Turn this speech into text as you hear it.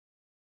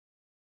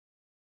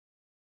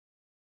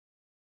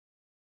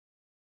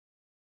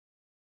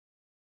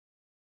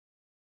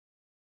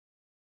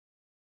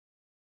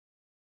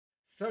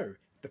So,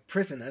 the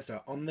prisoners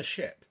are on the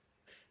ship.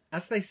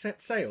 As they set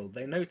sail,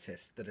 they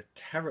notice that a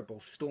terrible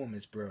storm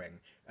is brewing,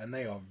 and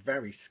they are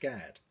very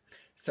scared.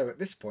 So at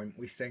this point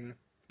we sing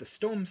the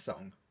storm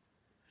song.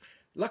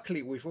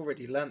 Luckily we've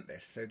already learnt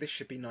this, so this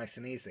should be nice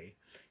and easy,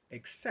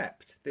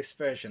 except this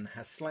version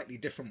has slightly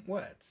different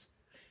words.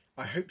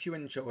 I hope you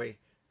enjoy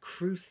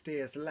 "crew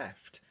steers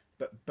left,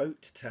 but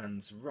boat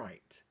turns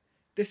right."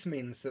 This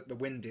means that the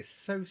wind is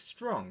so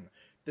strong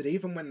that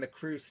even when the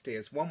crew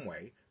steers one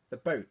way, the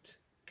boat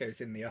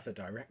goes in the other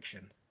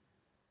direction.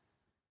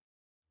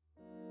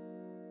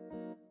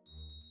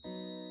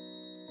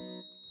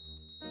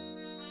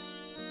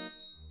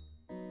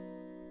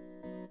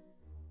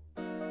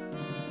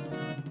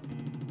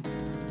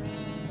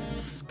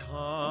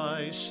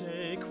 Sky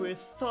shake with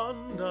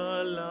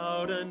thunder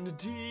loud and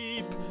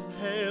deep,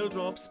 hail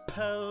drops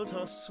pelt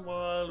us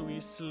while we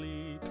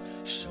sleep,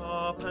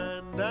 sharp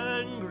and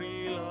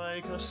angry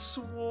like a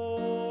swarm.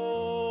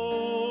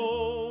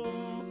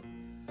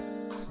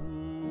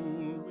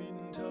 Cruel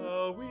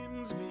winter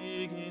winds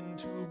begin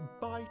to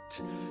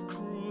bite,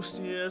 crew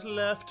steers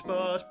left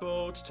but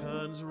boat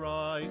turns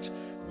right,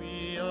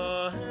 we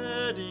are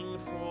heading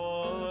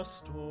for a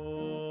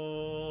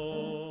storm.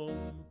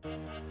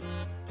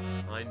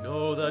 I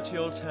know that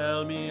you'll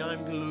tell me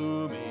I'm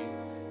gloomy,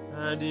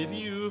 and if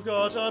you've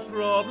got a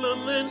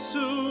problem then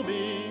sue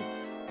me,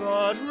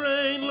 but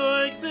rain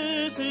like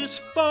this is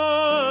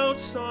far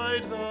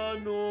outside the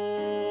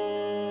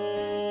norm.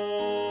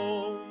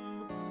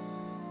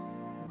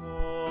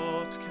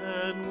 What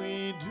can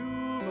we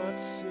do but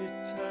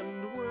sit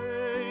and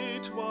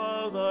wait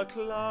while the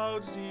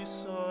clouds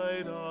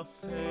decide our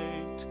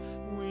fate?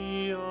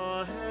 We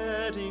are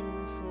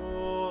heading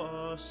for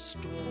a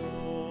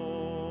storm.